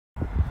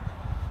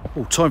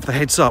Oh, time for the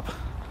heads up.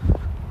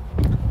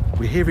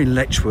 We're here in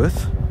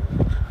Letchworth,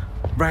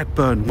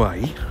 Radburn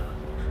Way.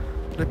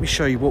 Let me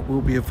show you what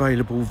will be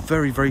available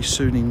very, very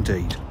soon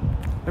indeed.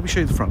 Let me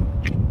show you the front.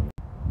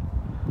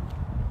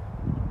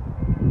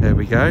 There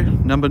we go,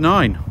 number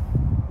 9.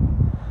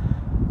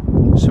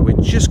 So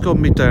we've just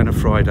gone midday on a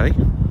Friday.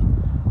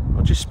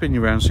 I'll just spin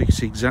you around so you can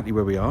see exactly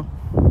where we are.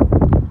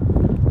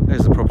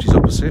 There's the properties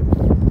opposite.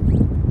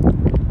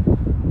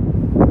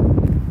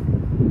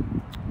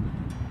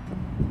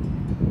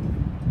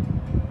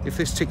 If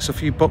this ticks a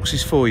few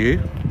boxes for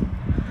you,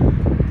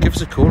 give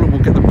us a call and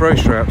we'll get the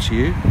brochure out to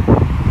you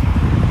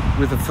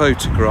with the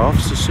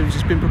photographs as soon as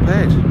it's been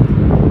prepared.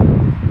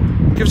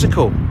 Give us a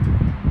call.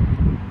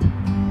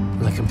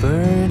 Like a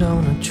bird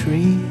on a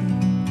tree,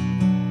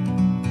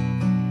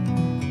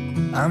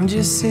 I'm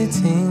just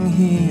sitting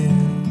here.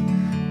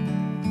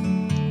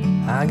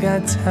 I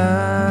got time,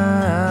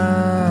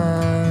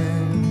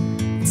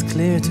 it's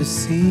clear to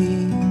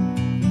see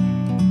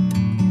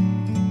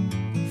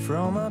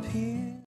from up here.